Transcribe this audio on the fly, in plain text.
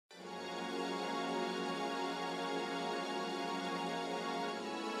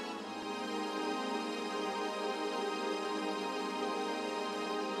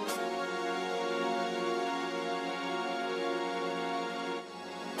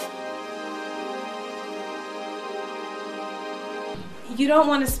you don't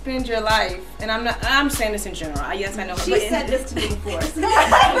want to spend your life, and I'm saying this in general. Yes, I know. She said this to me before. But you know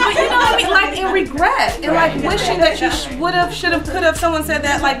what I mean? Like in regret, and like wishing that you would have, should have, could have. Someone said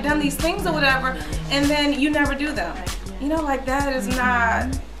that, like done these things or whatever, and then you never do them. You know, like that is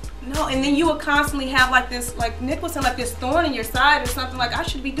not. No, and then you will constantly have like this, like Nick was saying, like this thorn in your side or something, like I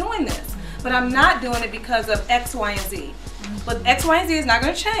should be doing this, but I'm not doing it because of X, Y, and Z. But X, Y, and Z is not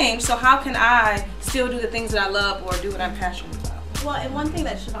going to change, so how can I still do the things that I love or do what I'm passionate about? Well, and one thing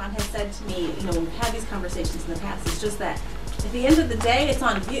that Siobhan has said to me, you know, when we've had these conversations in the past, is just that at the end of the day, it's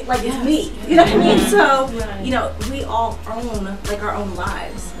on you, like it's me, you know what I mean? So, you know, we all own like our own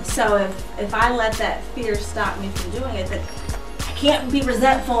lives. So if I let that fear stop me from doing it, that I can't be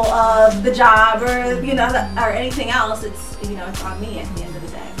resentful of the job or, you know, or anything else. It's, you know, it's on me at the end of the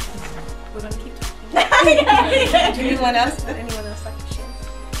day. We're going to keep talking. Do anyone else like to share?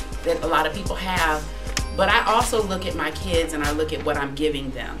 That a lot of people have, but I also look at my kids and I look at what I'm giving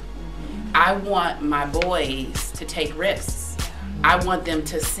them. I want my boys to take risks. I want them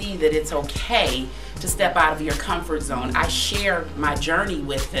to see that it's okay to step out of your comfort zone. I share my journey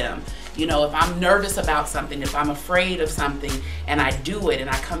with them. You know, if I'm nervous about something, if I'm afraid of something, and I do it, and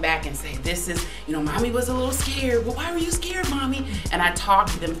I come back and say, this is, you know, mommy was a little scared. Well, why were you scared, mommy? And I talk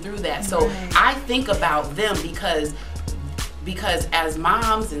to them through that. So I think about them because as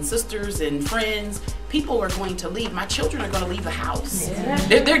moms and sisters and friends, people are going to leave. My children are going to leave the house.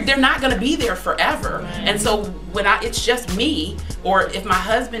 They're not going to be there forever. And so when it's just me, or if my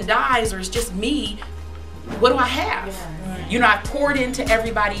husband dies, or it's just me, what do I have? You know, I've poured into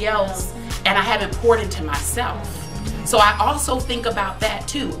everybody else and I haven't poured into myself. So I also think about that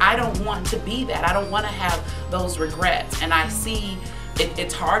too. I don't want to be that. I don't want to have those regrets. And I see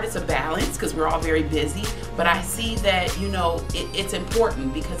it's hard, it's a balance because we're all very busy, but I see that, you know, it's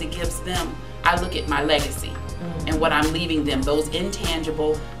important because it gives them, I look at my legacy and what I'm leaving them, those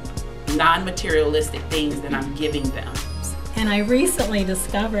intangible, non-materialistic things that I'm giving them. And I recently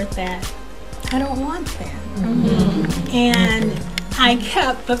discovered that I don't want that. And I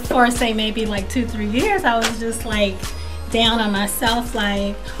kept, before say maybe like 2-3 years, I was just like down on myself,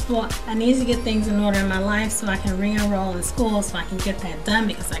 like, well, I need to get things in order in my life so I can re-enroll in school so I can get that done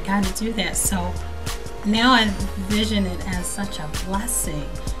because I got to do that. So now I envision it as such a blessing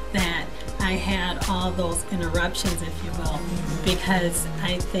that I had all those interruptions, if you will, because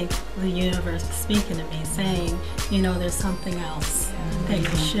I think the universe is speaking to me saying, you know, there's something else that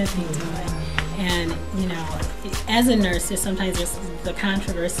you should be doing. And, you know, as a nurse, sometimes there's the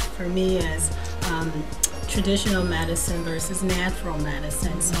controversy for me is traditional medicine versus natural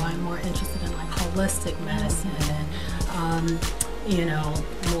medicine. So I'm more interested in like holistic medicine and, you know,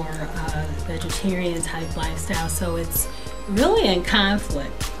 more vegetarian type lifestyle. So it's really in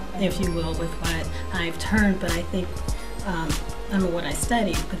conflict, if you will, with what I've turned. But I think, I mean, what I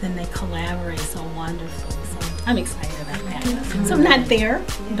studied, but then they collaborate so wonderfully. So I'm excited about that. So I'm not there,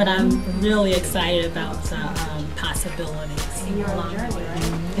 but I'm really excited about the possibilities. Along the way.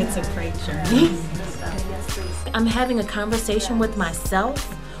 It's a great journey. I'm having a conversation with myself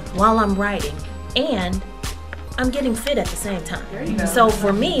while I'm writing, and I'm getting fit at the same time. So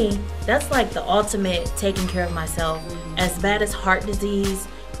for me, that's like the ultimate taking care of myself. As bad as heart disease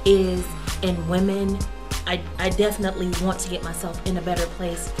is in women, I definitely want to get myself in a better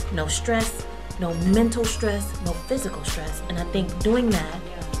place. No stress, no mental stress, no physical stress. And I think doing that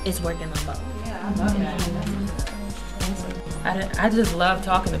is working on both. I just love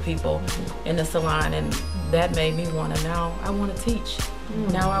talking to people in the salon, and that made me want to, now I want to teach.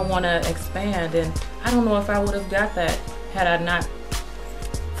 Now I want to expand, and I don't know if I would have got that had I not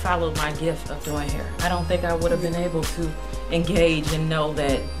followed my gift of doing hair. I don't think I would have been able to engage and know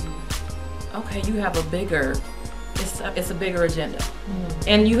that, okay, you have a bigger, it's a bigger agenda.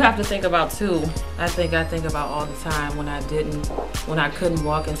 And you have to think about too, I think about all the time when I couldn't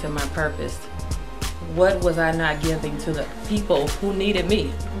walk into my purpose. What was I not giving to the people who needed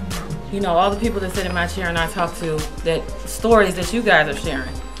me? You know, all the people that sit in my chair and I talk to, that stories that you guys are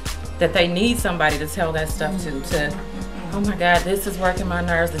sharing, that they need somebody to tell that stuff to, oh my God, this is working my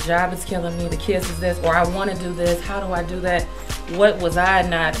nerves, the job is killing me, the kids is this, or I want to do this, how do I do that? What was I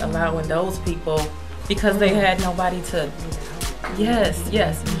not allowing those people, because they had nobody to, yes.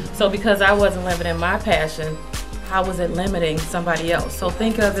 So because I wasn't living in my passion, how was it limiting somebody else? So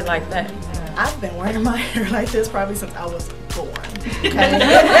think of it like that. I've been wearing my hair like this probably since I was born. Okay.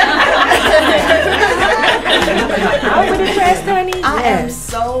 I am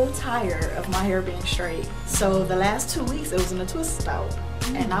so tired of my hair being straight. So the last 2 weeks it was in a twist out,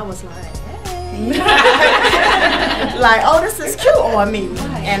 and I was like, hey, like, oh, this is cute on me,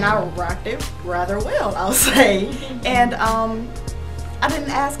 and I rocked it rather well, I'll say. And I didn't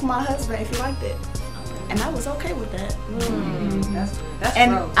ask my husband if he liked it, and I was okay with that. That's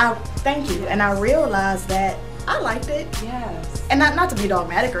And gross. thank you. And I realized that I liked it. Yes. And not to be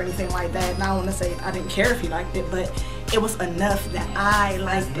dogmatic or anything like that. And I don't want to say I didn't care if he liked it, but it was enough that I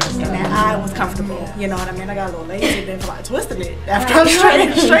liked it and that I was comfortable. You know what I mean? I got a little lazy, then I twisted it after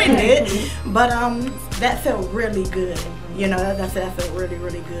I straightened it. But that felt really good. You know, that felt really,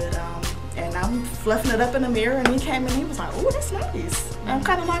 really good. And I'm fluffing it up in the mirror, and he came and he was like, "Ooh, that's nice." And I'm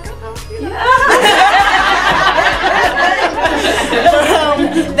kind of like, "Oh, you know."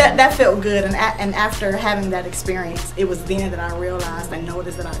 But, that felt good, and after having that experience, it was then that I realized and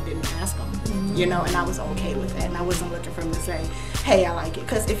noticed that I didn't ask him, you know, and I was okay with that, and I wasn't looking for him to say, "Hey, I like it,"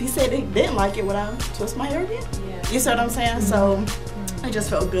 because if he said he didn't like it, would I twist my hair again? You see what I'm saying? So it just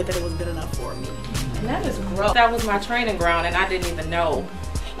felt good that it was good enough for me. And that is gross. That was my training ground, and I didn't even know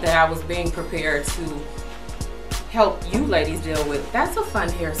that I was being prepared to help you ladies deal with. That's a fun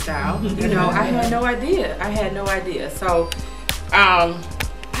hairstyle. You know, I had no idea. So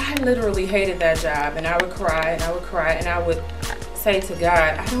I literally hated that job, and I would cry and I would cry and I would say to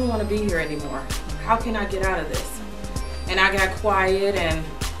God, I don't want to be here anymore. How can I get out of this? And I got quiet, and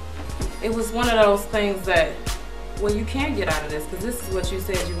it was one of those things that, well, you can't get out of this because this is what you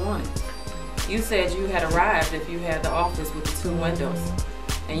said you wanted. You said you had arrived if you had the office with the 2 windows.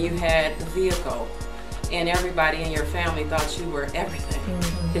 And you had the vehicle, and everybody in your family thought you were everything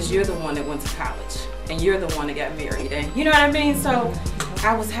because you're the one that went to college and you're the one that got married, and you know what I mean? So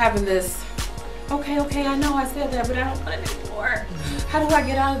I was having this, okay, I know I said that, but I don't want it anymore. How do I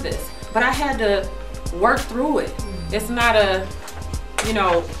get out of this? But I had to work through it. It's not a, you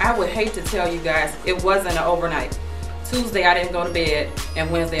know, I would hate to tell you guys, it wasn't an overnight. Tuesday I didn't go to bed,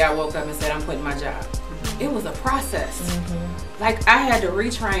 and Wednesday I woke up and said I'm quitting my job. It was a process. Like, I had to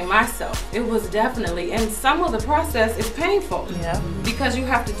retrain myself. It was definitely, and some of the process is painful because you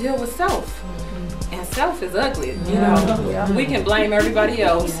have to deal with self. And self is ugly, you know. We can blame everybody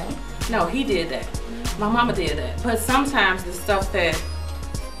else. No, he did that. My mama did that. But sometimes the stuff that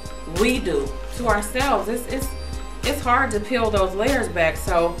we do to ourselves, it's hard to peel those layers back.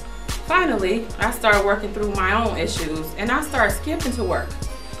 So finally, I started working through my own issues, and I started skipping to work.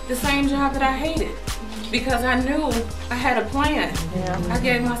 The same job that I hated. Because I knew I had a plan. I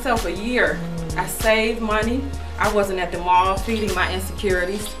gave myself a year. I saved money. I wasn't at the mall feeding my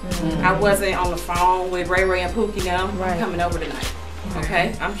insecurities. I wasn't on the phone with Ray Ray and Pookie now. I'm coming over tonight.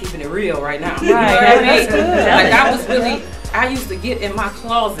 Okay? I'm keeping it real right now. You know what I mean? Like, I was really, I used to get in my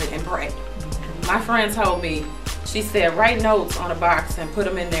closet and pray. My friend told me, she said, write notes on a box and put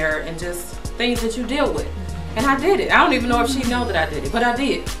them in there, and just things that you deal with. And I did it. I don't even know if she know that I did it, but I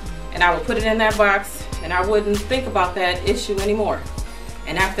did. And I would put it in that box, and I wouldn't think about that issue anymore.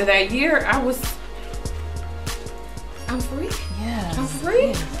 And after that year, I'm free. Yes. I'm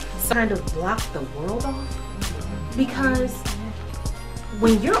free. Kind of block the world off, because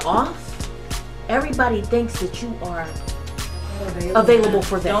when you're off, everybody thinks that you are available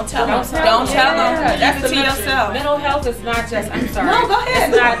for them. Don't tell them. Don't tell them. That's to yourself. Mental health is not just, I'm sorry. No, go ahead.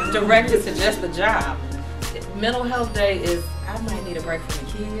 It's not directed to just the job. Mental health day is, I might need a break from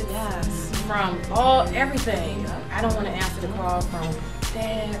the kids. Yes. From everything. I don't want to answer the call from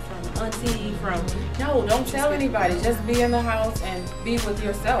dad, from auntie, no, don't tell anybody. Just be in the house and be with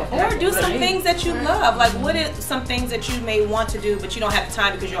yourself. Or do some things that you love. Like, what are some things that you may want to do, but you don't have the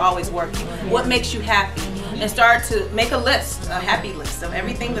time because you're always working? What makes you happy? And start to make a list, a happy list of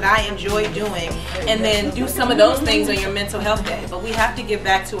everything that I enjoy doing, and then do some of those things on your mental health day. But we have to give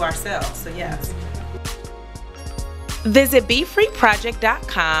back to ourselves, so yes. Visit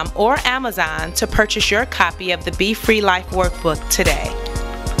BeFreeProject.com or Amazon to purchase your copy of the BeFree Life Workbook today.